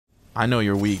I know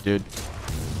you're weak, dude.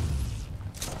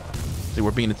 See, we're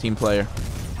being a team player.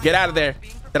 Get out of there.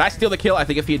 Did I steal the kill? I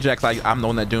think if he ejects, I'm the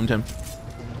one that doomed him.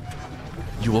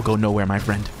 You will go nowhere, my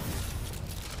friend.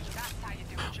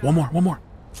 One more.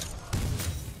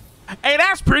 Hey,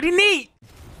 that's pretty neat.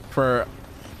 For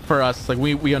us, like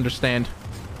we understand.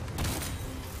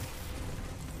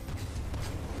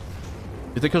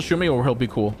 You think he'll shoot me or he'll be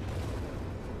cool?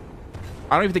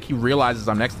 I don't even think he realizes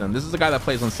I'm next to him. This is the guy that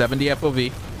plays on 70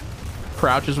 FOV.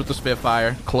 Crouches with the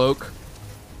Spitfire. Cloak.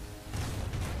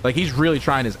 Like, he's really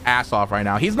trying his ass off right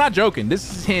now. He's not joking.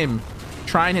 This is him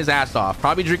trying his ass off.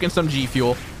 Probably drinking some G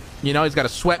Fuel. You know, he's got a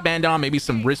sweatband on, maybe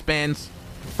some wristbands.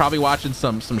 Probably watching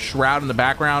some Shroud in the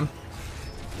background.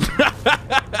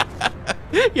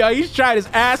 Yo, he's trying his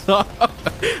ass off.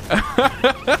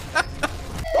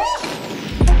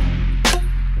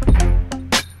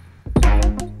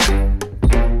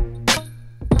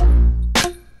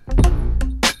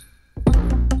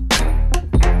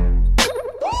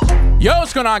 Yo,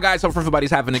 what's going on, guys? Hope everybody's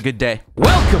having a good day.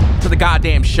 Welcome to the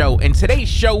goddamn show. In today's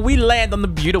show, we land on the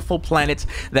beautiful planet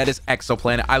that is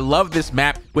Exoplanet. I love this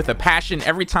map with a passion.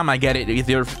 Every time I get it,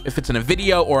 either if it's in a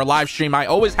video or a live stream, I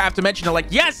always have to mention it, like,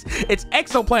 yes, it's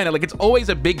Exoplanet. Like, it's always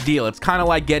a big deal. It's kind of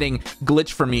like getting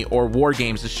Glitch for me or War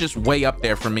Games. It's just way up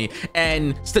there for me.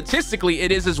 And statistically,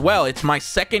 it is as well. It's my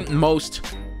second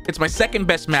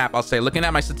best map, I'll say. Looking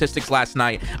at my statistics last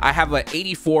night, I have an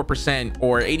 84%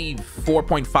 or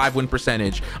 84.5 win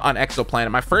percentage on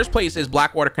Exoplanet. My first place is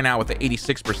Blackwater Canal with an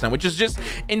 86%, which is just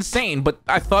insane, but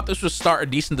I thought this would start a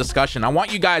decent discussion. I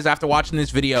want you guys, after watching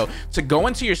this video, to go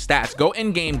into your stats. Go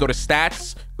in-game, go to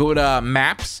stats, go to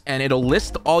maps, and it'll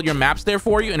list all your maps there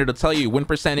for you, and it'll tell you win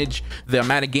percentage, the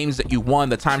amount of games that you won,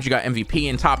 the times you got MVP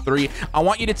in top 3. I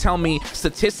want you to tell me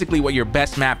statistically what your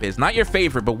best map is. Not your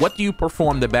favorite, but what do you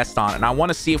perform the best on? And I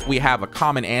want to see if we have a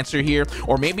common answer here,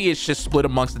 or maybe it's just split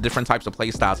amongst the different types of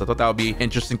play styles. I thought that would be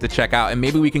interesting to check out, and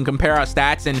maybe we can compare our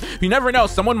stats, and you never know,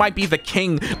 someone might be the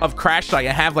king of Crash Site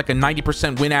and have like a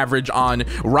 90% win average on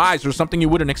Rise or something you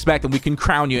wouldn't expect, and we can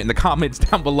crown you in the comments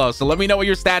down below. So let me know what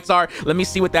your stats are. Let me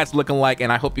see what that's looking like,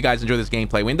 and I hope you guys enjoy this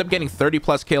gameplay. We ended up getting 30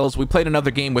 plus kills. We played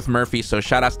another game with Murphy, so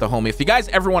shout outs to homie. If you guys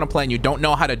ever want to play and you don't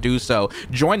know how to do so,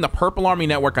 join the Purple Army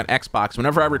Network on Xbox.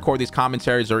 Whenever I record these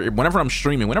commentaries or whenever I'm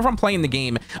streaming, whenever I'm playing the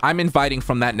game, I'm inviting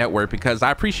from that network because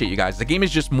I appreciate you guys. The game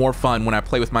is just more fun when I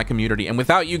play with my community, and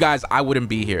without you guys, I wouldn't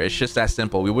be here. It's just that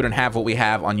simple. We wouldn't have what we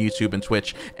have on YouTube and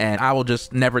Twitch, and I will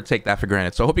just never take that for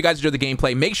granted. So I hope you guys enjoy the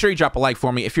gameplay. Make sure you drop a like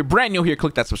for me. If you're brand new here,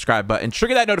 click that subscribe button,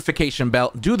 trigger that notification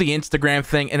bell, do the Instagram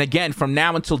thing, and again, from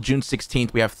now until June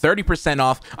 16th, we have 30%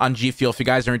 off on G Fuel. If you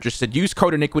guys are interested, use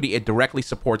code Iniquity. It directly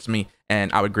supports me,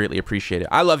 and I would greatly appreciate it.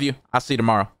 I love you. I'll see you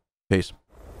tomorrow. Peace.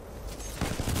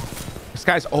 This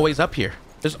guy's always up here.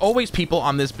 There's always people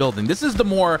on this building. This is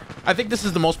I think this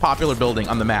is the most popular building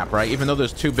on the map, right? Even though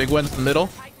there's two big ones in the middle,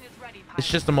 it's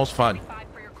just the most fun.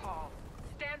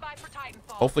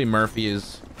 Hopefully Murphy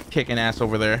is kicking ass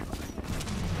over there.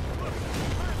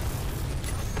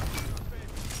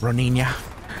 Roninia,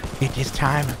 it is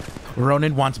time.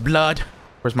 Ronin wants blood.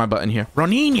 Where's my button here?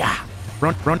 Roninia!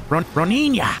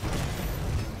 Roninia!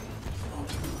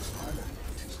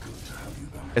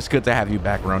 It's good to have you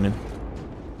back, Ronin.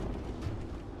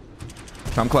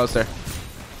 Come closer.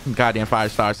 Goddamn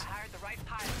 5 stars.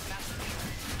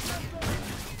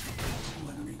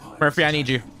 Murphy, I need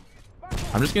you.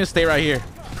 I'm just gonna stay right here.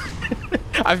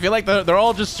 I feel like they're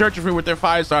all just searching for me with their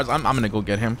 5 stars. I'm gonna go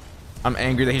get him. I'm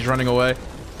angry that he's running away.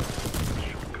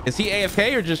 Is he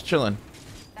AFK or just chilling?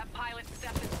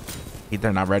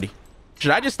 They're not ready.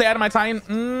 Should I just stay out of my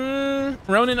Titan?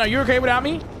 Ronin, are you okay without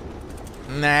me?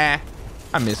 Nah.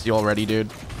 I miss you already,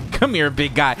 dude. Come here,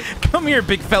 big guy. Come here,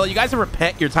 big fella. You guys ever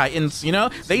pet your Titans? You know,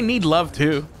 they need love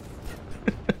too.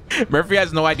 Murphy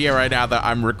has no idea right now that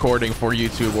I'm recording for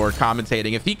YouTube or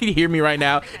commentating. If he could hear me right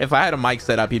now, if I had a mic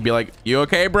set up, he'd be like, you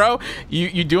okay, bro?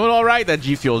 You doing all right? That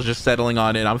G Fuel is just settling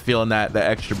on it. I'm feeling that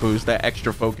extra boost, that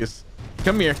extra focus.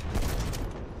 Come here.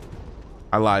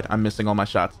 I lied. I'm missing all my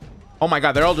shots. Oh my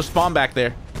God, they're all just spawned back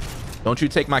there. Don't you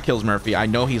take my kills, Murphy. I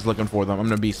know he's looking for them. I'm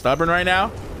gonna be stubborn right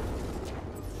now.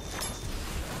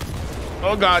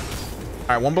 Oh God. All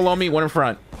right, one below me, one in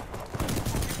front.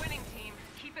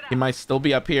 He might still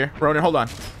be up here. Ronin, hold on.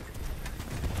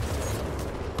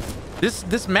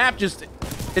 This map just,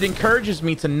 it encourages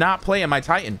me to not play on my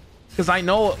Titan because I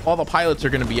know all the pilots are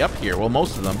going to be up here. Well,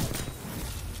 most of them.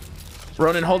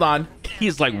 Ronin, hold on.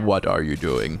 He's like, what are you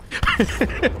doing?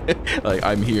 Like,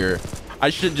 I'm here. I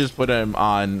should just put him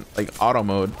on like auto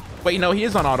mode. Wait, no, he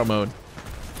is on auto mode.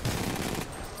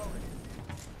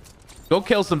 Go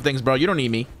kill some things, bro. You don't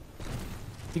need me.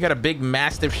 He got a big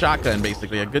mastiff shotgun,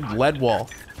 basically a good lead wall.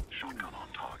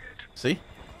 See?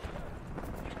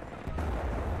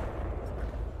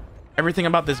 Everything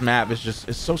about this map is just,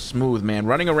 it's so smooth, man.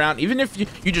 Running around, even if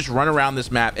you just run around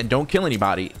this map and don't kill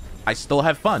anybody, I still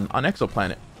have fun on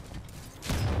Exoplanet.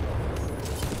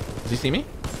 Does he see me?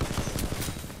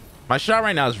 My shot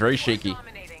right now is very shaky. You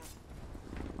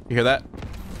hear that?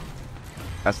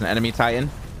 That's an enemy Titan.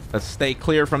 Let's stay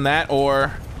clear from that.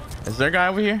 Or is there a guy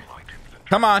over here?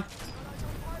 Come on.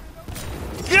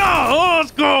 Oh,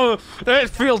 let's go. It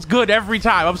feels good every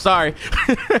time. I'm sorry.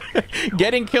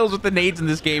 Getting kills with the nades in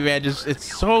this game, man, just,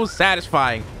 it's so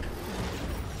satisfying.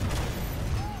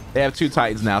 They have 2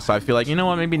 Titans now, so I feel like, you know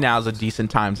what, maybe now's a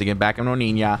decent time to get back in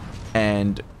Oninia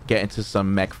and get into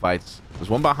some mech fights. There's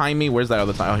one behind me. Where's that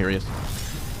other Titan? Oh, here he is.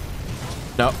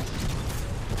 No,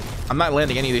 I'm not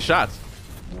landing any of these shots.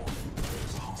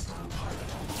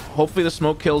 Hopefully the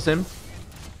smoke kills him.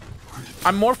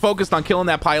 I'm more focused on killing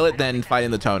that pilot than fighting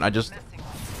the Tone. I don't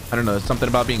know. There's something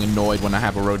about being annoyed when I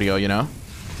have a rodeo, you know?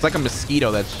 It's like a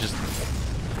mosquito that's just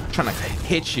trying to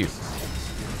hit you.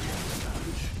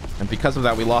 And because of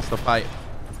that, we lost the fight.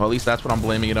 Well, at least that's what I'm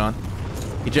blaming it on.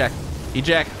 Eject.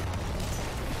 Eject.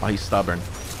 Oh, he's stubborn.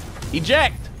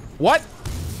 Eject. What?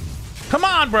 Come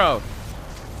on, bro.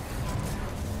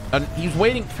 He's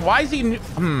waiting. Why is he...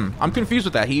 I'm confused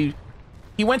with that. He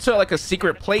went to like a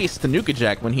secret place to nuke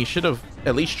eject when he should have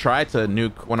at least tried to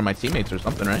nuke one of my teammates or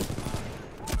something, right?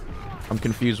 I'm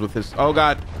confused with his... Oh,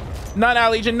 God. No, no,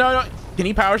 Legion. No, no. Can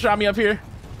he power shot me up here?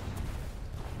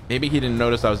 Maybe he didn't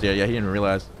notice I was there. Yeah, he didn't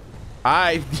realize.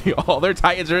 All their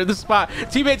Titans are in the spot.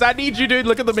 Teammates, I need you, dude.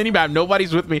 Look at the mini map.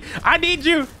 Nobody's with me. I need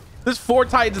you. There's 4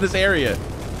 Titans in this area.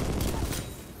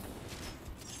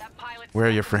 Where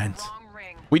are your friends?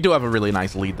 We do have a really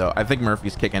nice lead, though. I think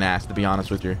Murphy's kicking ass, to be honest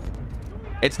with you.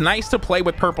 It's nice to play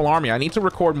with Purple Army. I need to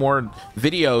record more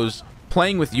videos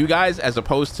playing with you guys as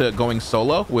opposed to going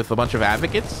solo with a bunch of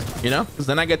advocates, you know? Because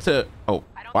then I get to... Oh,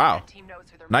 wow.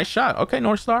 Nice shot. Okay,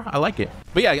 North Star. I like it.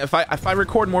 But yeah, if I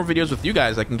record more videos with you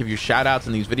guys, I can give you shout outs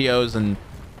in these videos and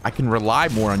I can rely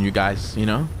more on you guys, you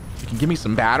know? You can give me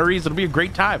some batteries. It'll be a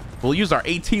great time. We'll use our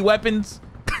AT weapons.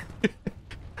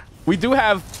 We do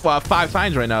have 5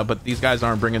 Titans right now, but these guys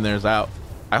aren't bringing theirs out.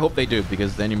 I hope they do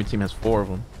because the enemy team has 4 of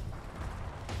them.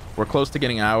 We're close to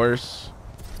getting ours.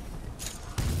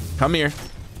 Come here.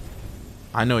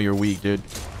 I know you're weak, dude.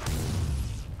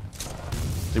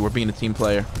 See, we're being a team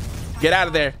player. Get out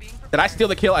of there. Did I steal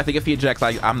the kill? I think if he ejects,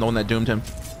 I'm the one that doomed him.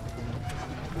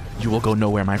 You will go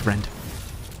nowhere, my friend.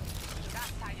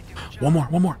 One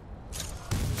more.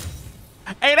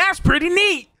 Hey, that's pretty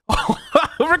neat.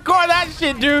 Record that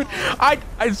shit, dude.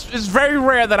 It's very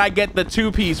rare that I get the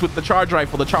 2-piece with the charge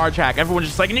rifle, the charge hack. Everyone's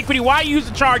just like, Iniquity, why use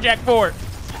the charge hack for?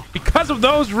 Because of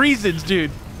those reasons,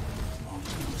 dude.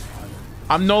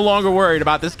 I'm no longer worried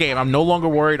about this game. I'm no longer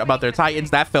worried about their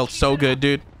Titans. That felt so good,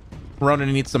 dude.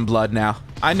 Ronan needs some blood now.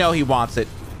 I know he wants it.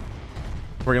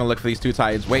 We're gonna look for these 2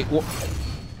 Titans. Wait,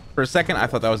 for a second, I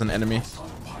thought that was an enemy.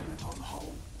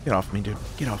 Get off me, dude.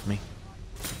 Get off me.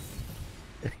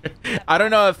 I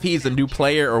don't know if he's a new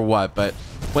player or what, but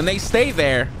when they stay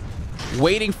there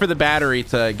waiting for the battery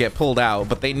to get pulled out,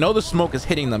 but they know the smoke is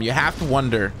hitting them, you have to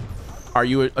wonder, are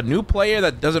you a new player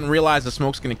that doesn't realize the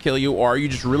smoke's gonna kill you, or are you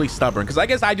just really stubborn? Because I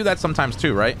guess I do that sometimes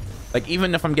too, right? Like,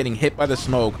 even if I'm getting hit by the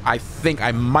smoke, I think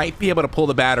I might be able to pull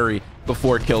the battery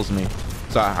before it kills me.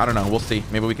 So I don't know. We'll see.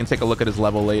 Maybe we can take a look at his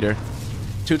level later.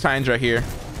 2 Titans right here.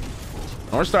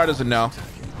 North Star doesn't know.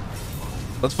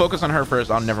 Let's focus on her first.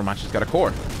 Oh, never mind. She's got a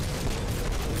core.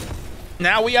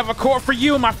 Now we have a core for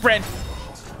you, my friend.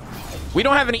 We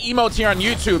don't have any emotes here on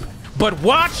YouTube, but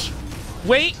watch.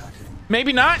 Wait.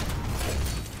 Maybe not.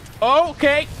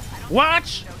 Okay.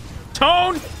 Watch.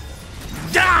 Tone.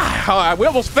 Ah, we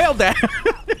almost failed that.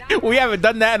 We haven't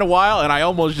done that in a while, and I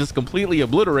almost just completely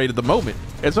obliterated the moment.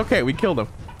 It's okay. We killed him.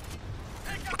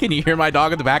 Can you hear my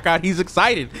dog in the background? He's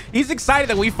excited. He's excited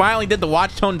that we finally did the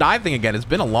watch Tone die thing again. It's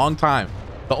been a long time.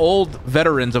 The old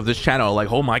veterans of this channel are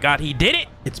like, oh my God, he did it.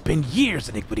 It's been years,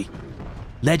 Iniquity.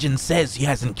 Legend says he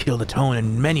hasn't killed a Tone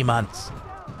in many months.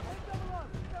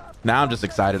 Now I'm just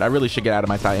excited. I really should get out of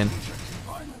my Titan.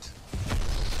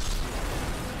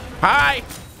 Hi.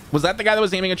 Was that the guy that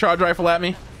was aiming a charge rifle at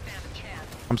me?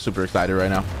 I'm super excited right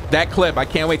now. That clip, I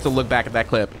can't wait to look back at that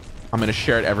clip. I'm going to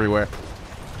share it everywhere.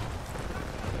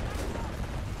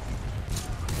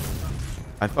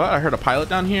 I thought I heard a pilot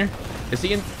down here. Is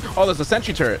he in? Oh, there's a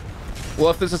sentry turret. Well,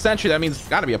 if there's a sentry, that means it's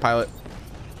got to be a pilot.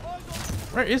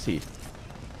 Where is he?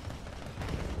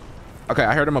 Okay,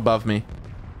 I heard him above me.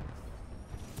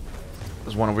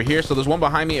 There's one over here. So there's one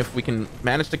behind me. If we can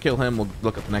manage to kill him, we'll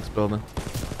look at the next building.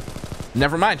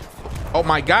 Never mind. Oh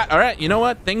my God. All right. You know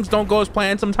what? Things don't go as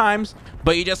planned sometimes,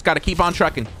 but you just got to keep on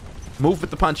trucking. Move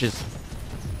with the punches.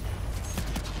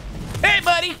 Hey,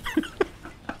 buddy.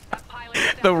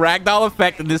 The ragdoll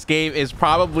effect in this game is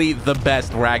probably the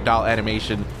best ragdoll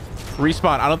animation.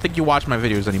 Respawn, I don't think you watch my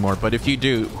videos anymore, but if you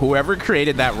do, whoever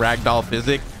created that ragdoll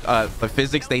the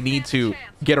physics, they need to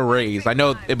get a raise. I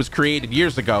know it was created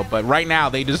years ago, but right now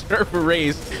they deserve a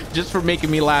raise just for making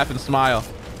me laugh and smile.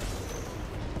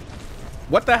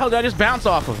 What the hell did I just bounce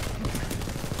off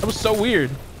of? That was so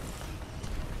weird.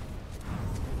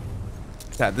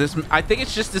 Yeah, I think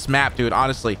it's just this map, dude.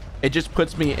 Honestly, it just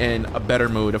puts me in a better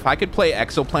mood. If I could play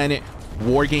Exoplanet,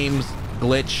 War Games,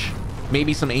 Glitch,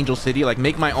 maybe some Angel City, like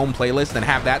make my own playlist and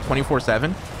have that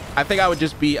 24/7, I think I would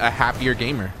just be a happier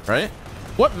gamer, right?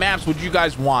 What maps would you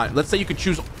guys want? Let's say you could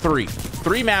choose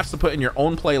three maps to put in your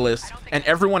own playlist and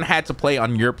everyone had to play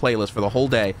on your playlist for the whole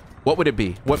day. What would it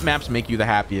be? What maps make you the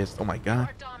happiest? Oh my God.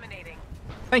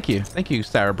 Thank you,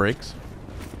 Sarah Breaks.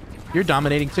 You're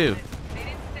dominating too.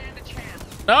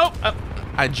 Oh,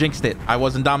 I jinxed it. I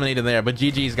wasn't dominating there, but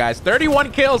GG's, guys.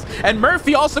 31 kills, and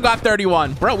Murphy also got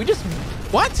 31. Bro, we just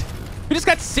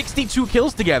got 62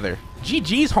 kills together.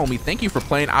 GG's, homie. Thank you for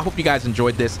playing. I hope you guys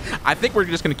enjoyed this. I think we're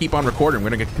just going to keep on recording.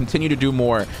 We're going to continue to do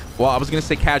more. Well, I was going to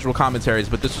say casual commentaries,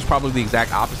 but this was probably the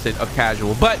exact opposite of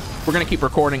casual. But we're going to keep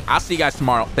recording. I'll see you guys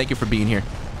tomorrow. Thank you for being here.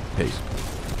 Peace.